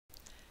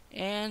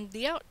and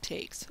the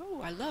outtakes.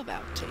 Oh, I love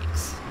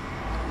outtakes.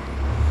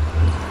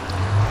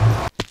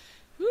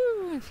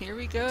 Woo, here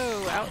we go,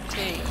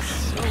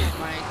 outtakes. Oh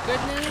my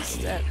goodness,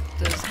 that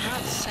does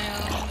not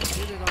sound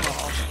good at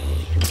all.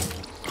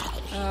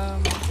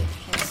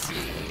 Let's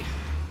see.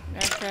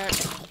 Matter of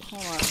fact,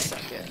 hold on a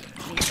second.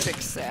 Let me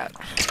fix that.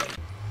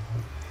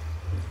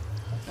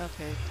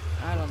 Okay,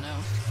 I don't know.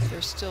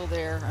 They're still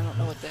there. I don't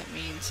know what that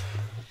means.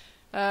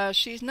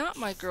 She's not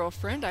my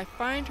girlfriend. I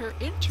find her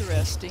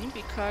interesting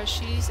because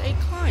she's a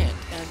client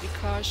and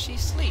because she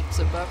sleeps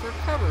above her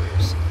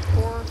covers.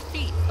 4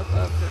 feet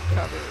above her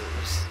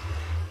covers.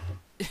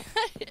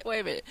 Wait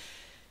a minute.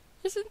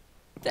 Isn't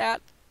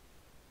that...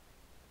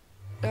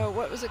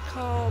 what was it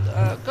called?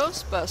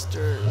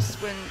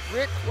 Ghostbusters. When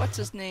Rick, what's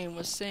his name,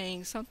 was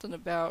saying something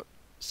about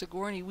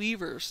Sigourney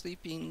Weaver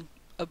sleeping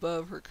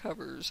above her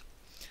covers.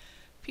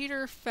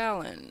 Peter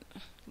Fallon,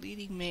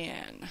 leading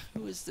man.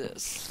 Who is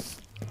this?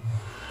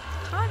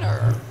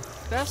 Connor,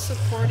 best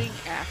supporting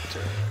actor.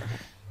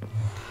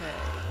 Okay,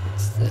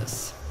 what's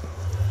this?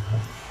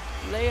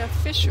 Leah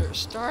Fisher,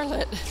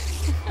 starlet.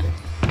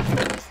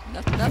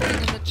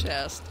 Nothing in the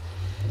chest.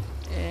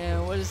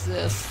 And what is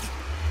this?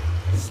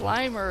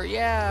 Slimer,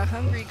 yeah,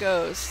 Hungry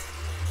Ghost.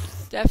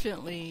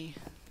 Definitely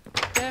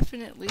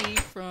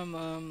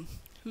from,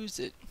 who's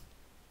it?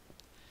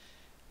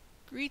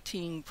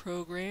 Greeting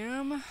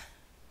program.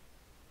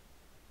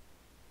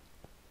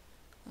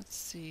 Let's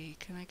see,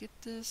 can I get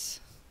this?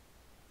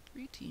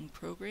 Greeting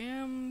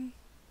program.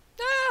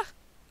 Ah!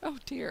 Oh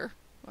dear.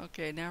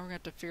 Okay, now we're going to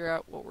have to figure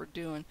out what we're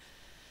doing.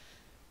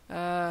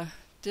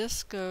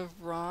 Disc of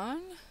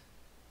Ron.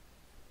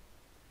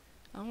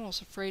 I'm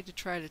almost afraid to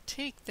try to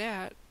take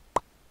that.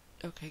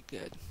 Okay,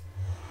 good.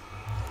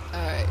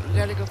 Alright, we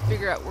gotta go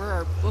figure out where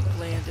our book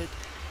landed.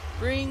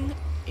 Bring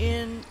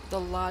in the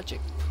logic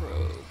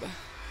probe.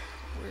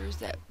 Where's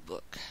that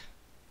book?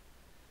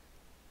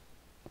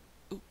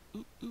 Oop,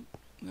 oop, oop.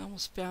 We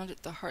almost found it.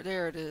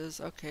 There it is.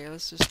 Okay,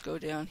 let's just go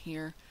down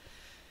here.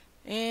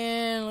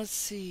 And let's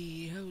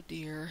see. Oh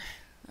dear.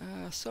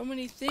 So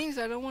many things.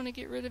 I don't want to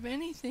get rid of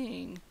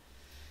anything.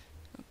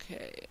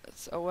 Okay.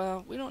 Oh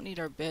well, we don't need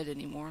our bed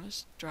anymore.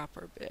 Let's drop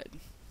our bed.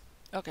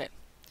 Okay.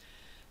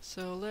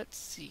 So let's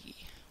see.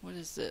 What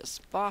is this?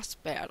 Boss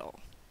battle.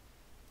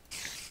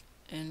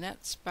 And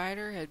that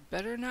spider had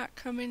better not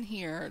come in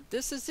here.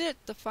 This is it,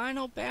 the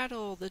final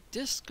battle, the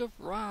Disc of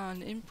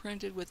Ron,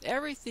 imprinted with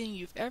everything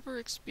you've ever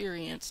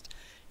experienced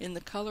in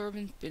the color of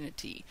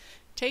infinity.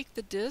 Take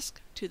the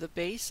disc to the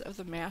base of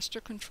the Master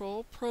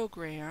Control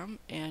program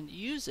and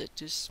use it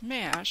to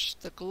smash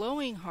the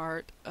glowing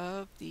heart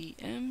of the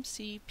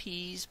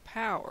MCP's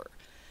power.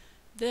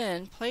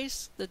 Then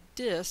place the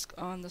disc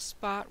on the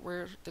spot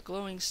where the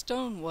glowing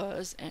stone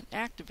was and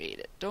activate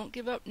it. Don't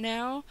give up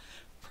now.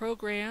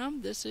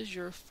 Program, this is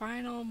your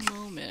final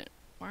moment.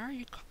 Why are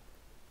you...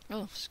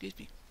 Oh, excuse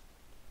me.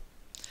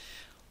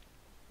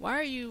 Why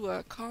are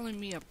you calling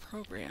me a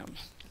program?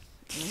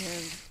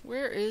 And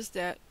where is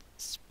that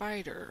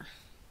spider?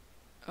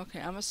 Okay,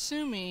 I'm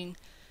assuming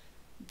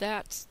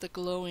that's the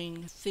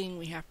glowing thing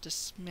we have to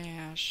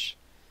smash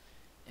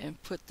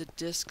and put the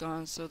disc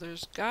on. So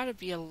there's got to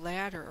be a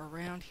ladder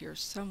around here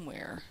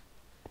somewhere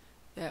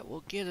that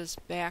will get us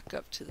back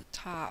up to the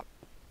top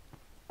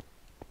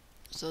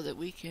so that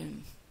we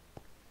can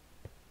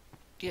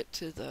get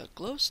to the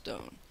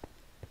glowstone.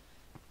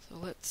 So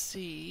let's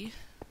see.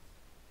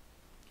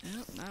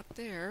 Nope, not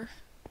there.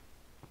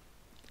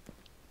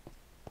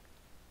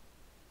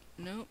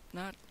 Nope,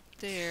 not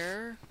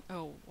there.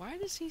 Oh, why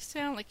does he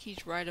sound like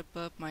he's right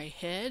above my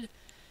head?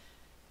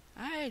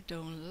 I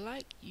don't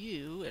like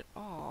you at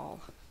all.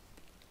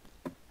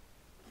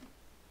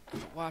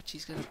 Watch,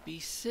 he's gonna be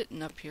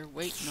sitting up here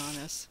waiting on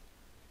us.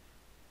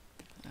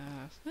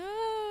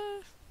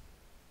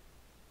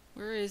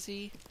 Where is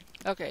he?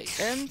 Okay,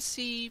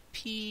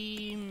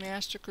 MCP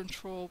Master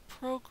Control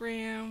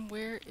Program.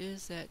 Where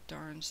is that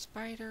darn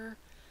spider?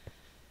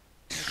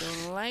 I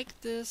don't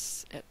like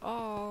this at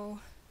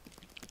all.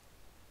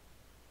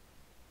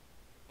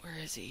 Where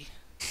is he?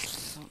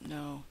 I don't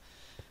know.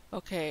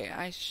 Okay,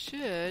 I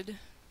should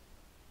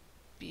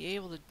be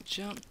able to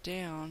jump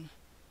down.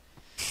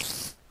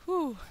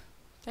 Whew.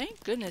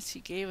 Thank goodness he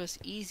gave us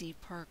easy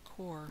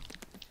parkour.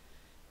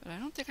 But I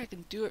don't think I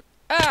can do it.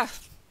 Ah!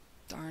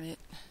 Darn it.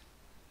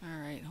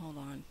 Alright, hold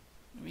on.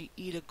 Let me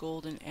eat a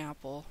golden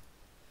apple.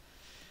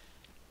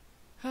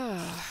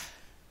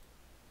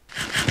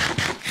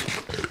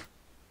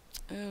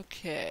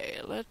 Okay,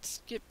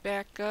 let's get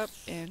back up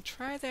and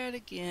try that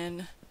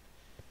again.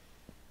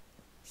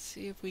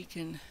 See if we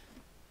can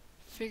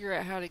figure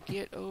out how to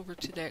get over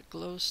to that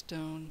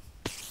glowstone.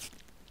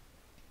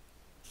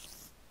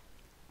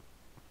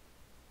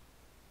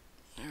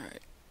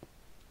 Alright.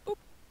 Boop.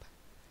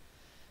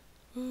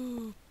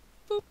 Ooh,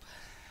 boop.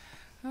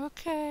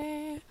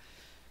 Okay.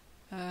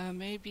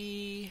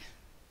 Maybe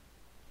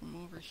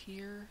from over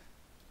here.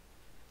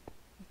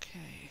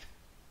 Okay.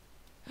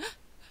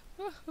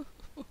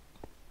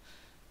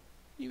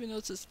 Even though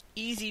it's this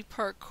easy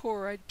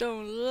parkour, I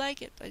don't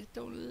like it. I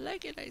don't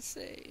like it, I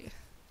say.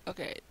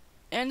 Okay.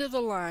 End of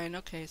the line.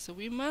 Okay, so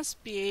we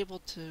must be able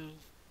to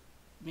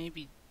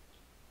maybe...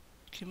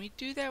 Can we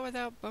do that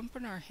without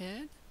bumping our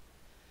head?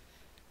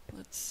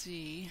 Let's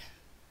see.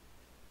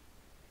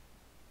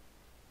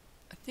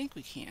 I think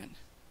we can.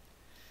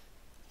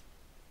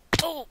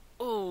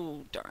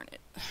 Oh, darn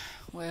it.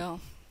 Well,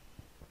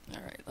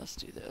 alright, let's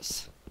do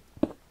this.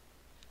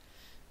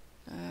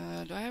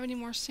 Do I have any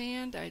more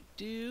sand? I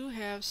do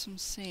have some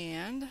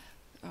sand.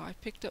 Oh, I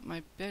picked up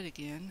my bed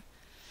again.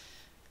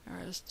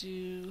 Alright, let's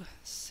do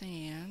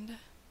sand.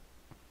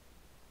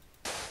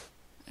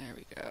 There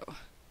we go.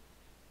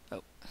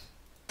 Oh,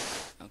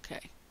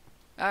 okay.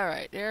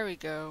 Alright, there we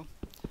go.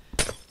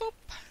 Boop.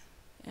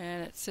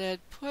 And it said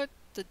put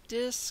the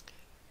disc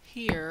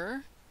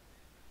here.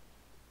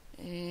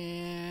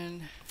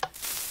 And...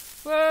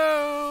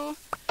 Whoa!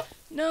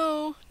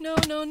 No!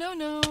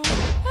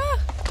 Ah!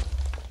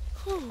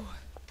 Whew.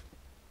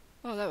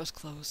 Oh, that was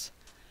close.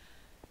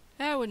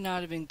 That would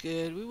not have been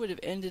good. We would have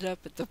ended up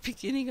at the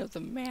beginning of the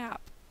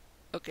map.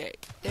 Okay,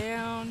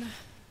 down,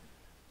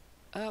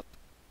 up.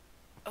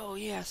 Oh,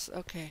 yes,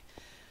 okay.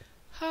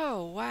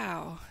 Oh,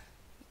 wow.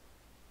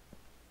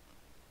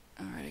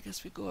 Alright, I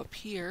guess we go up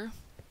here.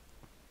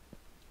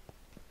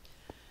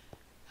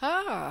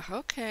 Ah,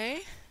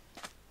 okay.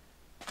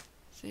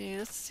 See,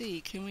 let's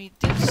see. Can we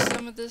ditch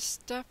some of this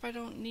stuff I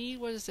don't need?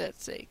 What does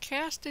that say?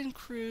 Cast and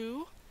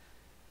crew,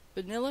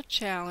 vanilla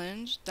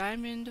challenge,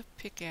 diamond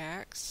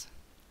pickaxe.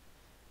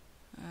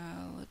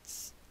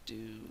 Let's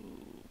do...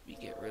 We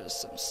get rid of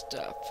some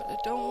stuff. But I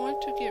don't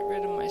want to get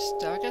rid of my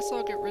stuff. I guess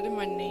I'll get rid of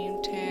my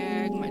name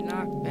tag, my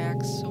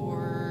knockback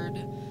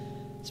sword,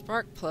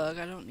 spark plug.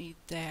 I don't need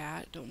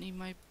that. Don't need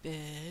my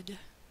bed.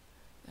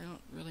 I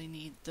don't really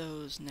need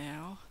those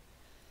now.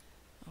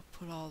 I'll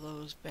put all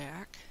those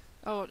back.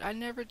 Oh, I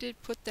never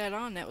did put that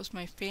on. That was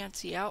my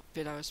fancy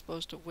outfit I was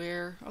supposed to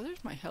wear. Oh,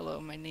 there's my hello,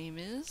 my name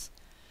is.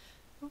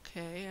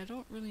 Okay, I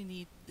don't really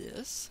need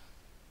this.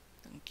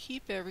 And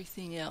keep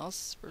everything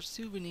else for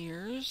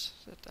souvenirs.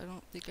 I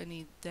don't think I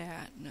need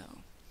that. No.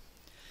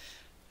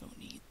 Don't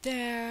need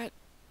that.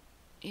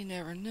 You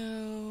never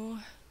know.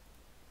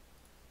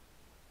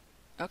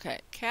 Okay,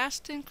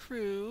 cast and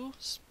crew.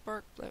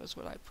 Spark, that was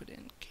what I put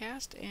in.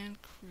 Cast and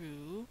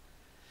crew.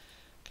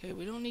 Okay,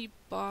 we don't need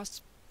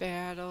boss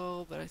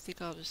battle, but I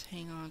think I'll just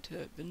hang on to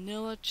it.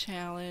 Vanilla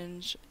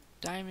challenge.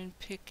 Diamond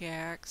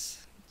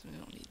pickaxe. We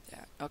don't need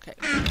that. Okay.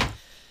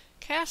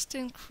 Cast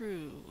and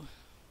crew.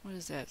 What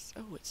is that?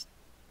 Oh, it's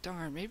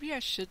darn. Maybe I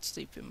should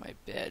sleep in my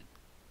bed.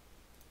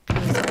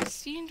 Because I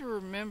seem to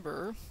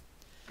remember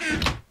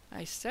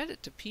I set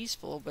it to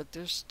peaceful, but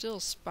there's still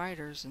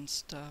spiders and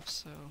stuff,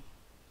 so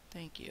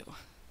thank you.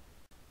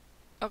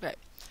 Okay.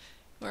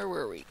 Where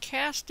were we?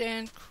 Cast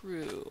and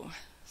crew.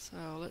 So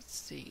let's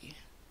see.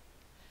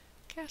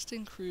 Cast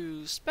and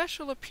crew.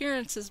 Special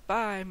appearances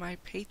by my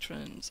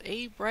patrons.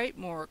 A.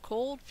 Brightmore,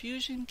 Cold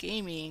Fusion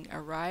Gaming,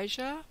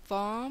 Arija,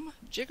 Vom,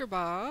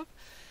 Jiggerbob,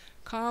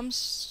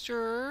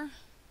 Comstur,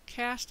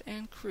 cast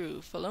and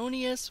crew.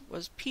 Felonious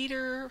was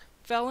Peter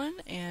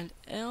Felon and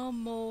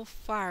Elmo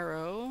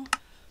Firo.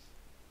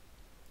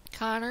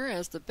 Connor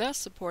as the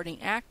best supporting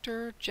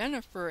actor.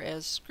 Jennifer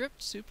as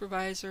script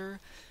supervisor.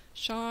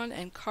 Sean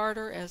and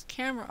Carter as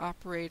camera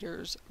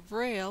operators.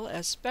 Vrail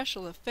as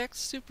special effects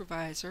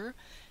supervisor.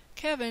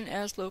 Kevin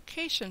as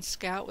location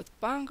scout with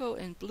Bongo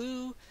and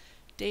Blue.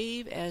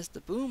 Dave as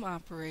the boom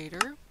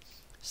operator.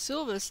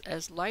 Silvis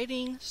as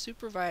lighting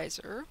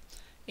supervisor.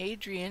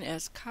 Adrian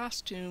as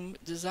costume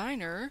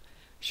designer,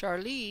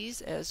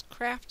 Charlize as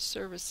craft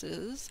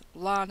services,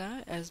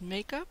 Lana as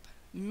makeup,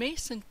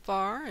 Mason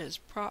Farr as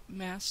prop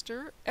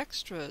master,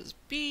 extras,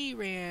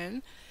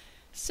 B-Ran,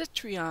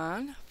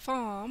 Citrion,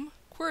 Fom,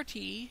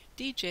 QWERTY,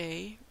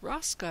 DJ,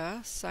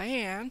 Rosca,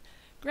 Cyan,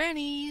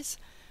 Grannies,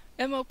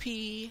 MOP,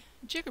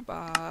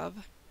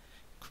 Jiggerbob,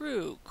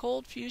 crew,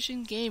 Cold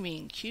Fusion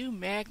Gaming, Q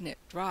Magnet,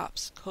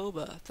 Drops,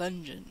 Koba,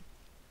 Thungeon.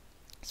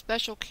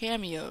 Special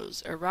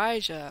cameos,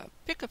 Arija,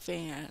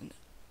 Pick-a-Fan,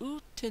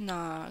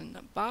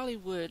 Utinan,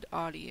 Bollywood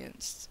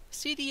Audience,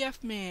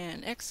 CDF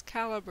Man,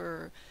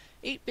 Excalibur,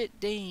 8-Bit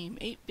Dame,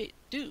 8-Bit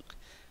Duke,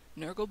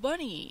 Nurgle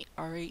Bunny,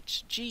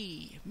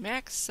 RHG,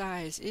 Max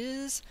Size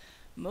is,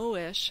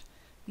 Moesh,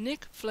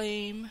 Nick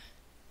Flame,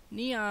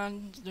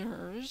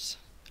 Neoners,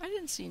 I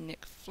didn't see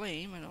Nick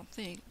Flame, I don't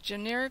think,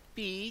 Generic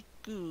B,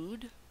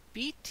 Good,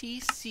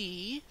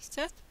 BTC,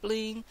 Seth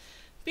Bling,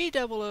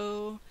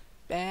 B00,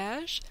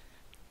 Bash,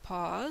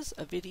 Pause,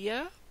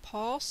 Avidia,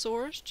 Paul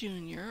Soares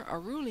Jr.,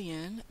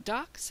 Aurelian,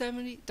 Doc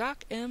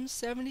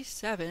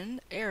M77,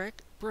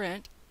 Eric,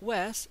 Brent,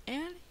 Wes,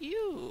 and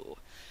you.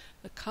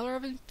 The Color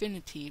of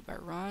Infinity by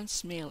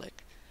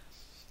rsmalec.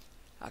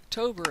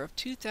 October of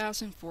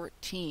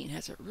 2014.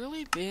 Has it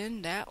really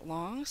been that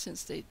long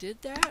since they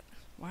did that?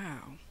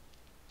 Wow.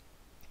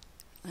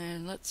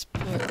 And let's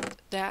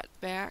put that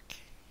back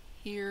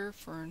here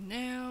for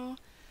now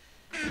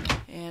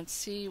and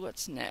see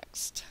what's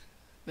next.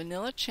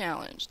 Vanilla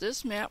Challenge.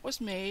 This map was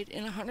made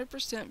in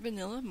 100%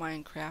 vanilla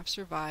Minecraft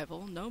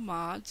survival. No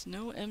mods,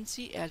 no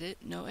MC edit,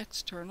 no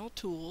external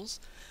tools,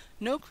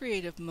 no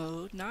creative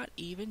mode, not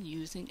even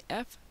using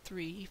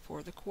F3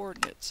 for the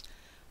coordinates.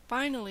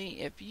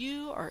 Finally, if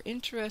you are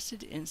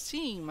interested in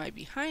seeing my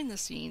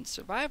behind-the-scenes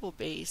survival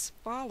base,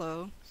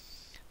 follow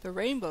the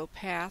rainbow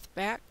path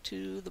back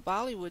to the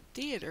Bollywood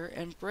Theater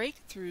and break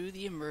through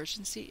the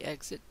emergency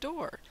exit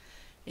door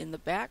in the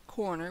back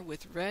corner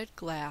with red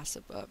glass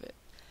above it.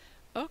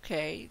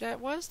 Okay, that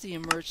was the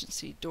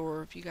emergency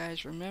door, if you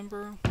guys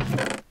remember.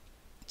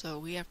 So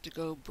we have to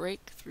go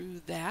break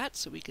through that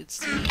so we could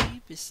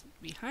see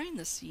behind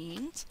the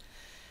scenes.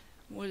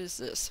 What is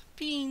this?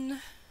 Bean.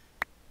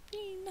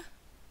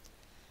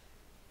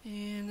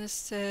 And this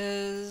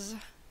says,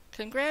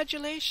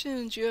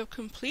 congratulations, you have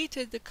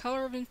completed The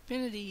Color of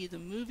Infinity. The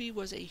movie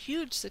was a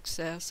huge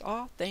success,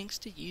 all thanks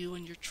to you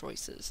and your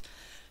choices.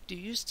 Do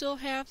you still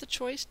have the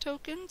choice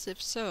tokens?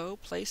 If so,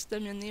 place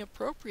them in the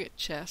appropriate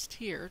chest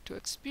here to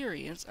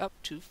experience up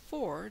to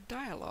 4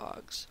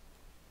 dialogues.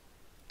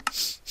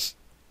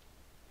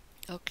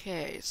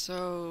 Okay,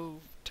 so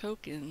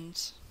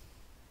tokens.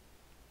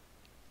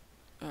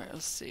 Alright,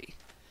 let's see.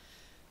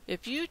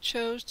 If you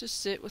chose to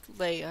sit with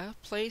Leia,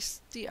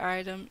 place the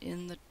item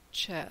in the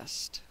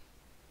chest.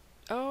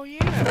 Oh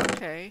yeah,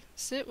 okay.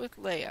 Sit with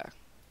Leia.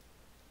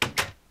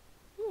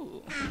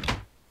 Ooh.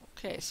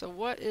 Okay, so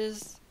what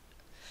is...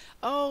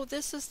 Oh,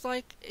 this is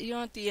like, you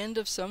know, at the end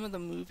of some of the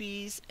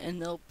movies,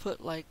 and they'll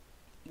put like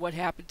what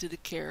happened to the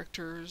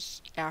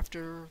characters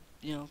after,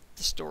 you know,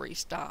 the story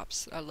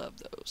stops. I love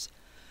those.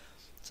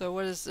 So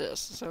what is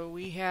this? So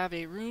we have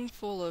a room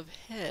full of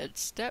heads.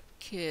 Step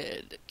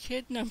kid.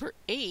 Kid number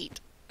 8.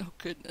 Oh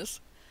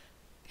goodness.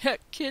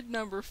 Kid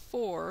number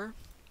 4.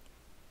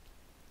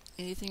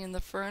 Anything in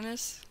the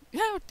furnace?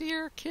 Oh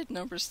dear. Kid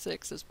number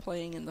 6 is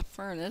playing in the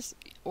furnace,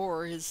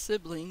 or his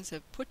siblings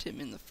have put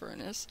him in the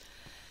furnace.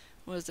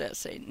 What does that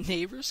say?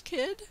 Neighbor's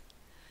kid?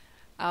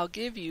 I'll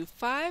give you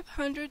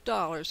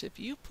 $500 if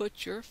you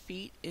put your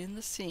feet in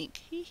the sink.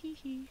 Hee hee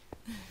hee.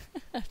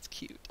 That's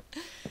cute.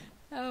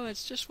 Oh,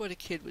 it's just what a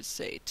kid would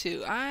say,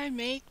 too. I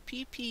make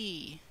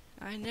pee-pee.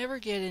 I never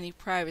get any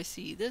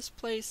privacy. This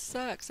place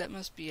sucks. That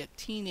must be a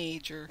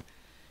teenager.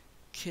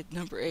 Kid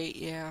number 8,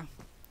 yeah.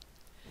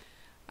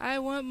 I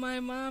want my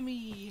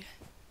mommy.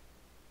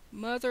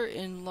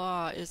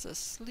 Mother-in-law is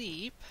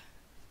asleep.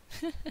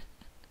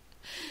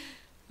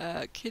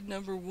 Kid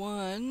number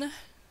 1.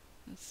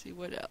 Let's see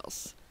what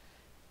else.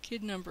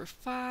 Kid number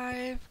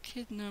 5.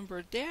 Kid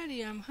number...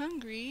 Daddy, I'm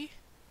hungry.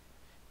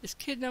 Is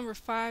kid number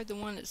 5 the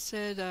one that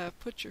said,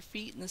 put your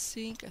feet in the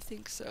sink? I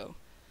think so.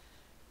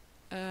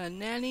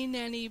 Nanny,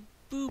 nanny,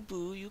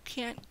 boo-boo, you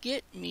can't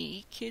get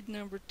me. Kid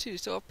number 2.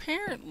 So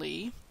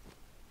apparently,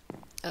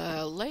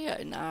 Leia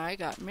and I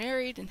got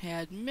married and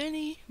had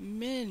many,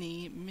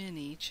 many,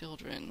 many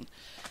children.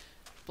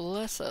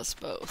 Bless us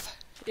both.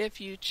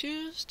 If you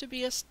choose to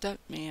be a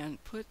stuntman,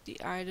 put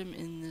the item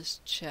in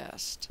this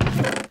chest.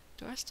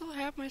 Do I still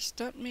have my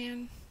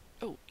stuntman?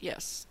 Oh,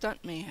 yes,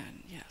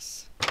 stuntman,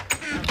 yes.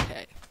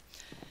 Okay.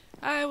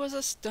 I was a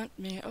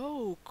stuntman.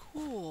 Oh,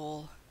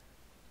 cool.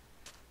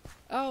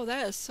 Oh,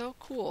 that is so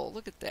cool.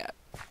 Look at that.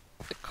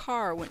 The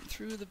car went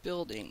through the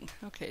building.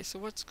 Okay, so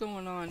what's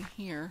going on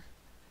here?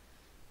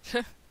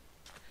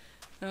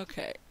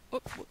 Okay.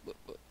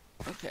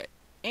 Okay.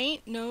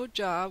 Ain't no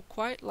job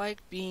quite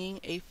like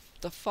being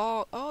the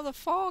fall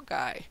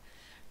guy.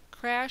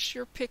 Crash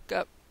your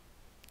pickup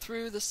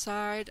through the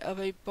side of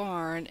a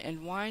barn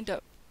and wind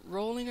up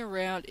rolling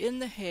around in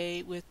the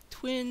hay with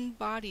twin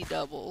body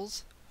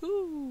doubles.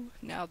 Whoo!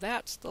 Now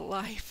that's the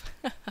life.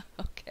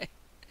 Okay.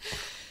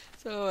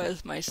 So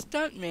as my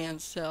stuntman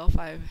self,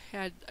 I've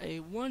had a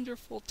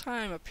wonderful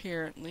time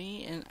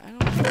apparently, and I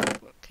don't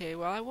know. Okay,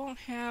 well I won't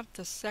have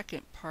the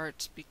second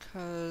parts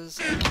because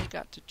I only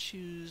got to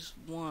choose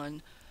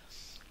one.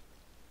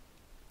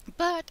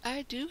 But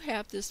I do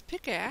have this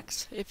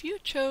pickaxe. If you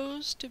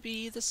chose to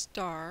be the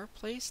star,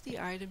 place the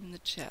item in the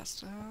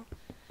chest.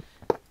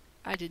 Well,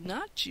 I did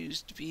not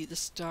choose to be the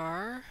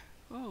star.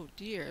 Oh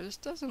dear, this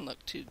doesn't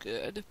look too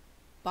good.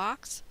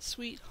 Box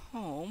Sweet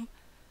Home.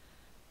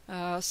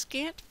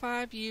 Scant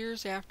 5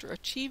 years after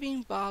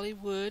achieving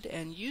Bollywood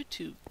and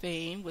YouTube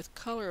fame with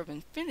Color of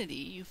Infinity,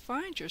 you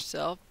find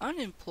yourself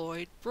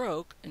unemployed,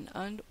 broke, and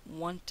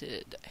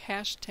unwanted.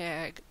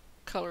 Hashtag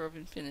Color of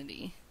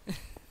Infinity.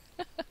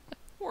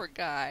 Poor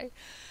guy.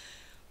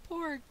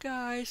 Poor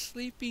guy,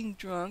 sleeping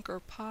drunk or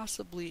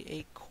possibly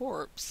a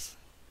corpse.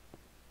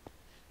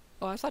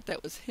 Oh, I thought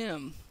that was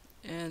him.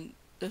 And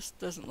this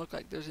doesn't look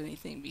like there's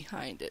anything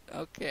behind it.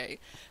 Okay,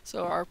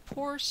 so our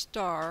poor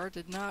star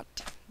did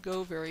not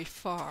go very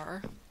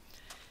far.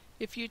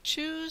 If you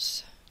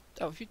chose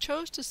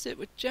to sit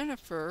with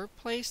Jennifer,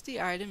 place the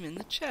item in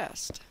the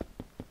chest.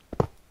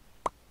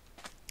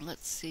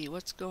 Let's see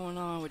what's going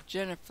on with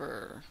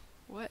Jennifer.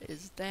 What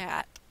is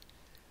that?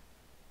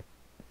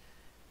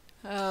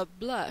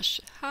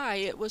 Blush. Hi,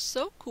 it was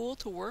so cool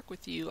to work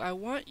with you. I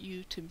want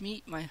you to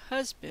meet my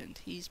husband.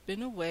 He's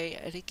been away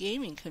at a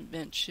gaming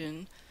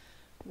convention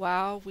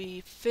while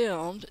we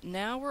filmed.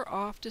 Now we're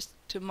off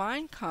to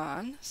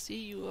Minecon. See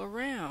you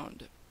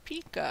around.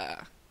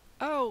 Pika.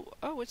 Oh,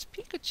 it's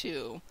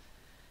Pikachu.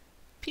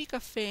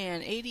 Pika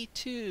fan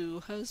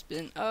 82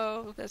 husband.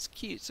 Oh, that's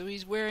cute. So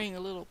he's wearing a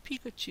little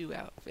Pikachu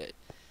outfit.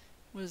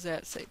 What does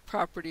that say?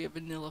 Property of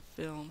Vanilla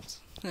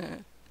Films.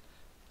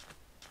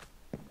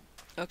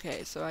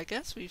 Okay, so I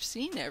guess we've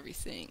seen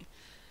everything.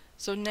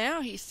 So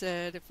now he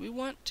said if we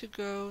want to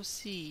go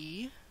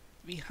see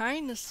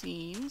behind the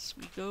scenes,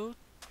 we go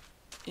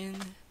in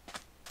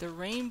the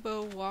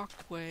Rainbow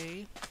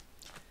Walkway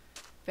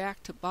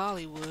back to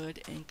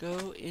Bollywood and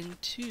go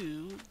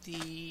into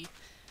the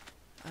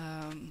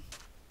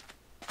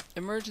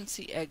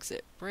emergency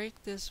exit.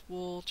 Break this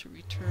wool to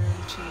return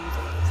to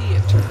the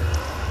theater.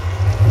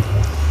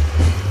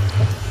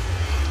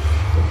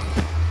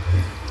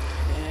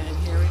 And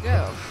here we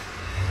go.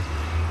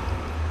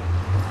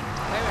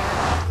 Wait a minute.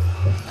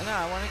 I know,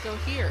 I want to go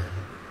here.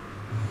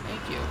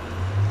 Thank you.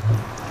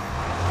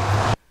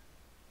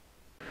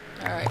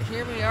 Alright,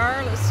 here we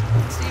are. Let's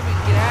see if we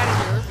can get out of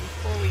here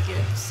before we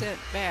get sent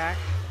back.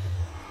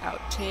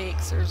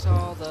 Outtakes, there's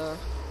all the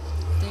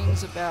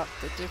things about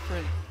the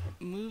different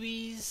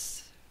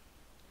movies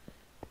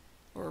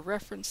or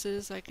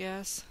references, I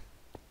guess.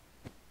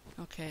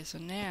 Okay, so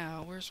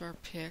now where's our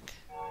pick?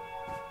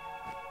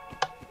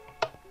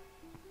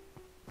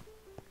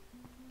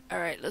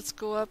 Alright, let's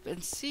go up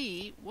and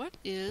see what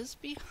is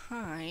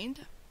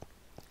behind.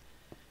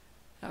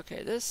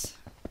 Okay, I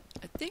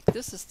think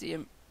this is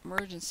the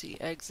emergency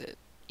exit.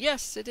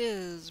 Yes, it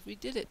is. We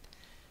did it.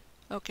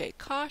 Okay,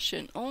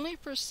 caution. Only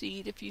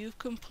proceed if you've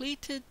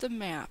completed the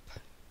map.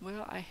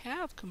 Well, I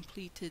have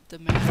completed the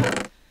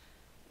map.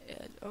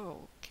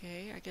 Oh,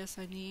 okay. I guess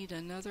I need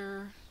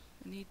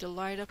to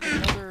light up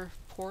another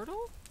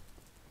portal?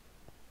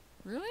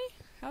 Really?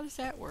 How does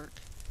that work?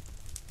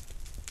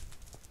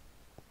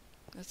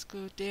 Let's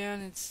go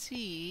down and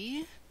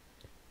see.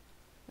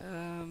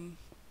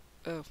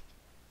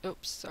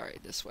 Oops, sorry,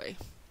 this way.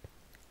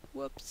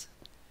 Whoops.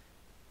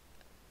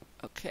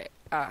 Okay,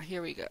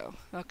 here we go.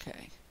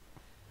 Okay.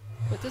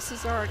 But this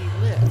is already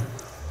lit.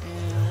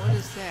 And what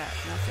is that?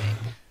 Nothing.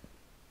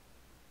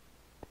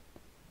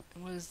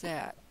 And what is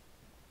that?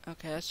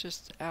 Okay, that's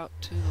just out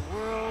to the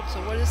world.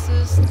 So what is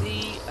this?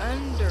 The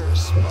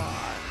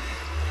underspawn.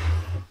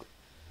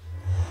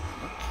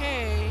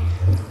 Okay.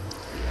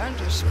 The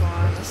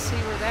underspawn. Let's see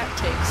where that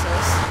takes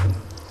us.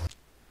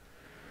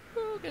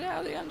 Ooh, get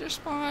out of the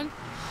underspawn.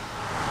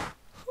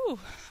 Whew.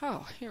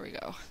 Oh, here we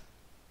go.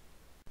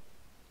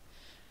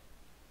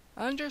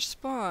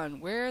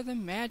 Underspawn, where the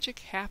magic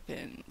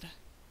happened.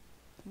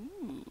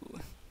 Ooh.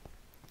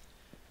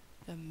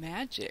 The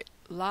magic.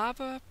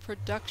 Lava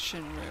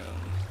production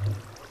room.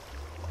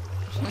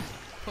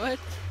 What?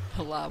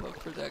 A lava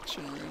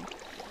production room.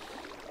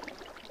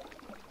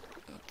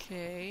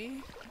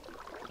 Okay.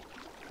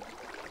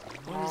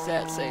 What does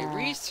that say?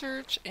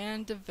 Research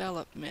and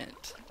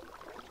development.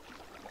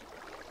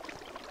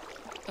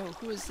 Oh,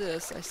 who is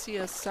this? I see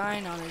a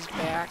sign on his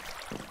back.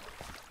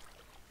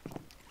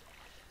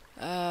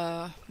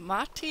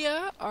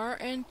 Mattia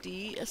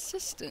R&D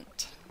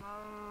assistant.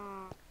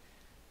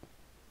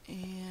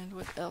 And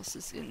what else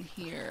is in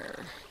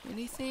here?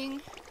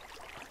 Anything?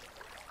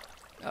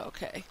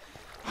 Okay.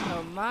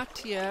 So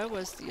Mattia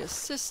was the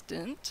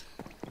assistant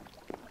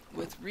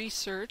with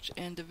research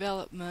and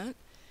development.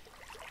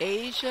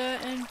 Asia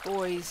and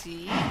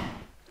Boise.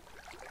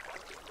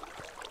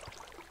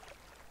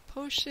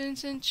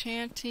 Potions,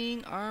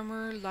 enchanting,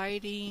 armor,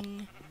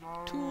 lighting,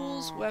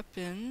 tools,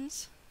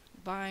 weapons,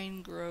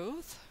 vine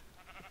growth.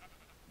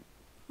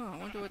 I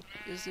wonder what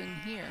is in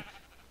here.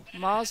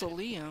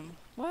 Mausoleum.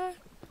 What?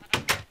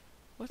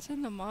 What's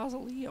in the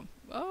mausoleum?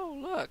 Oh,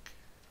 look.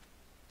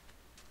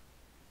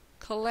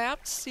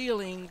 Collapsed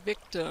ceiling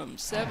victim,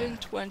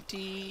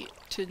 720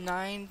 to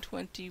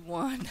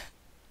 921.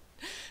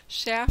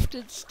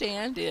 Shafted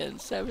stand-in,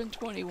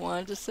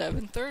 721 to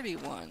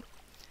 731.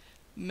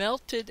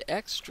 Melted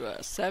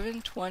extra,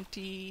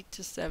 720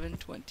 to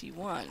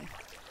 721.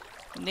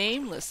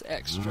 Nameless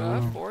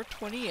extra,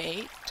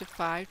 428 to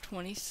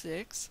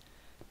 526.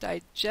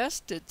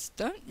 Digested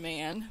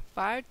stuntman,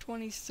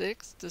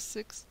 526 to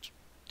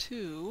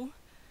 62.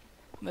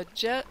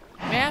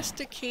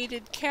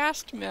 Masticated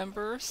cast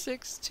member,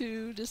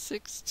 62 to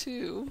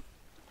 62.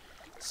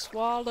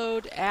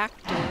 Swallowed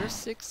actor,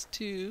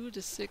 62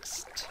 to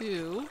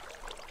 62.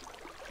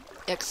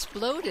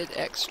 Exploded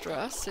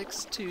extra,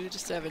 62 to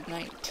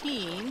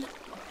 719.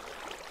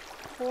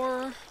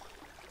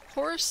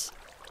 Horse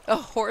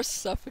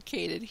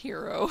suffocated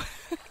hero,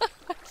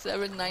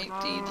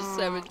 719 to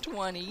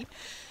 720.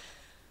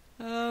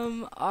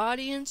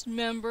 Audience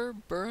member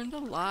burned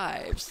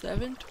alive,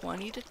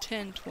 720 to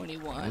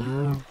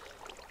 1021.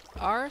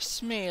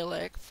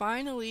 rsmalec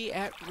finally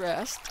at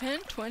rest,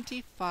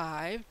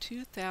 1025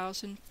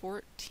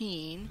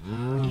 2014.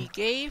 He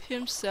gave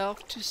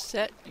himself to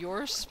set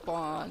your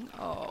spawn.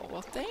 Oh,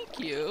 well, thank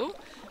you.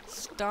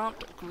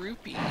 Stomped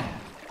groupie,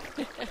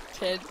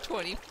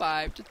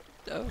 1025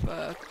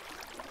 of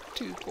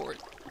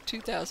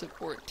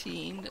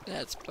 2014.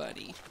 That's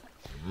funny.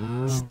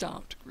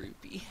 Stomped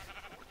groupie.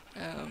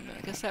 I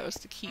guess that was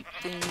to keep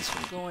things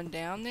from going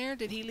down there.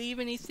 Did he leave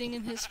anything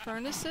in his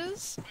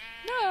furnaces?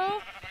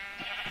 No,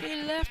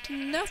 he left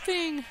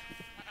nothing.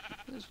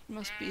 This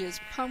must be his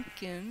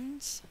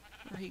pumpkins,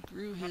 where he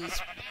grew his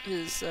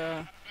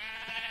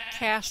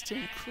cast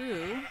and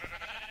crew.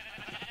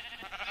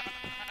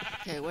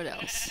 Okay, what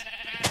else?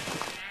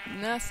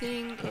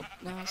 Nothing. Oh,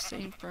 no,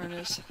 same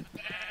furnace.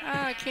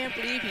 I can't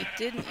believe he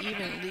didn't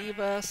even leave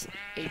us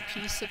a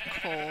piece of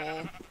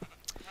coal.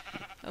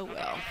 Oh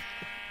well.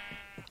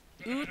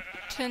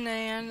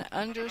 Utanan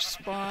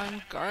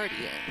underspawn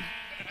guardian.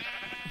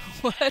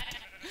 What?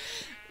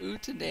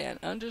 Utanan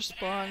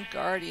underspawn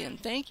guardian.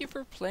 Thank you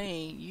for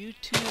playing.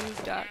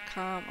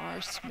 YouTube.com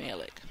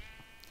rsmalec.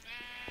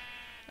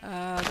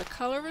 The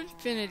Color of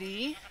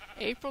Infinity,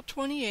 April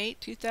 28,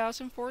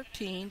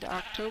 2014 to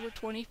October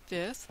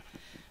 25th.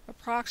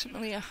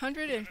 Approximately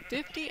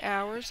 150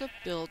 hours of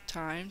build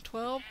time,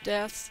 12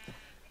 deaths,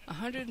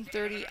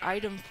 130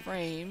 item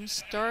frames,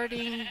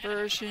 starting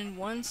version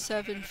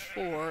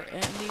 1.7.4,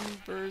 ending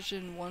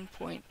version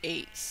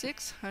 1.8,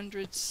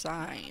 600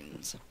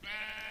 signs.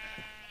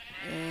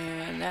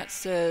 And that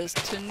says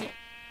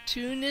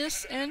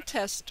Tunis and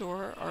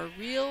Testor are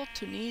real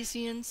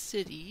Tunisian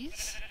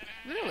cities.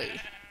 Really?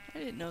 I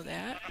didn't know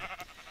that.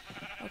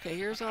 Okay,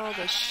 here's all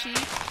the sheep,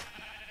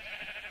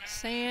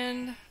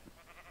 sand,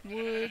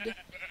 wood,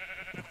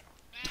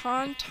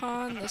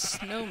 Tauntaun the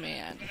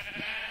snowman.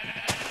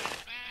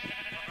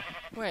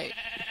 Wait,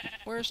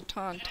 where's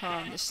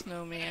Tauntaun the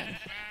snowman?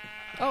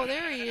 Oh,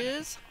 there he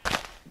is.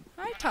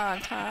 Hi,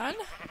 Tauntaun.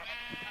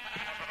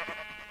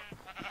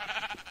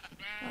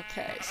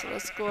 Okay, so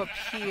let's go up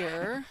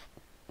here.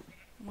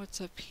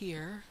 What's up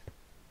here?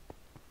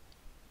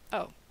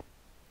 Oh,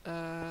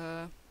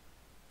 let's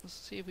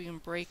see if we can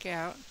break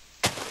out.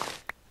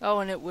 Oh,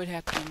 and it would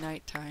have to be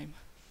nighttime.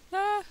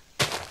 Ah.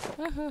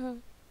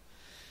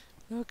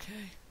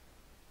 Okay.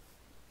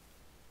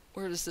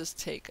 Where does this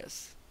take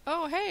us?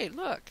 Oh, hey,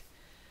 look.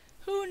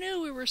 Who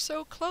knew we were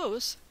so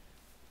close?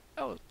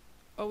 Oh,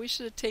 we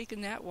should have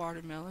taken that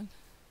watermelon.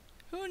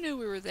 Who knew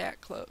we were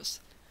that close?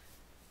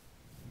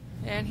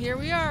 And here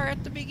we are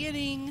at the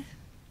beginning.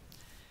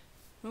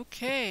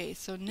 Okay,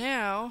 so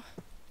now,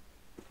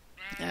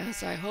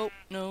 as I hope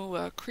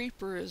no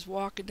creeper is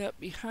walking up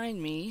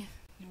behind me.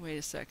 Wait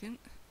a second.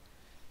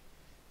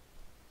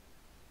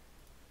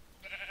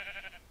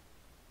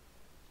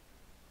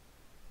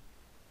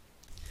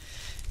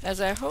 As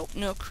I hope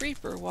no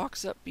creeper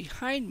walks up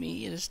behind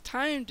me, it is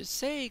time to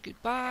say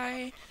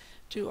goodbye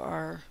to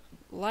our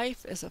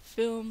life as a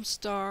film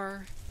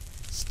star,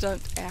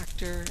 stunt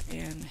actor,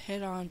 and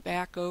head on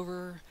back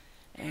over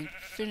and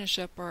finish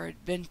up our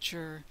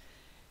adventure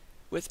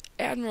with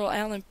Admiral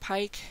Alan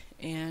Pike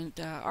and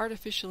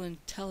Artificial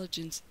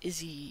Intelligence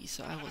Izzy.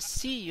 So I will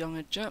see you. I'm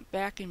going to jump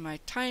back in my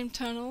time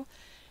tunnel,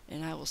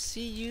 and I will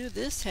see you.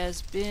 This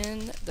has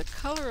been The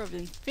Color of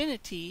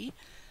Infinity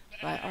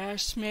by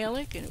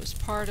rsmalec, and it was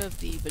part of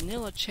the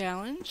Vanilla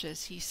Challenge,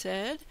 as he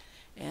said,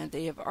 and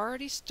they have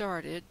already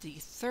started the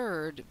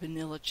 3rd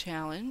Vanilla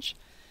Challenge,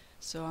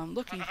 so I'm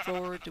looking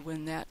forward to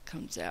when that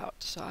comes out.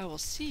 So I will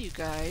see you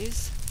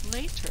guys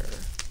later.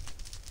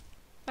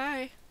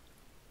 Bye.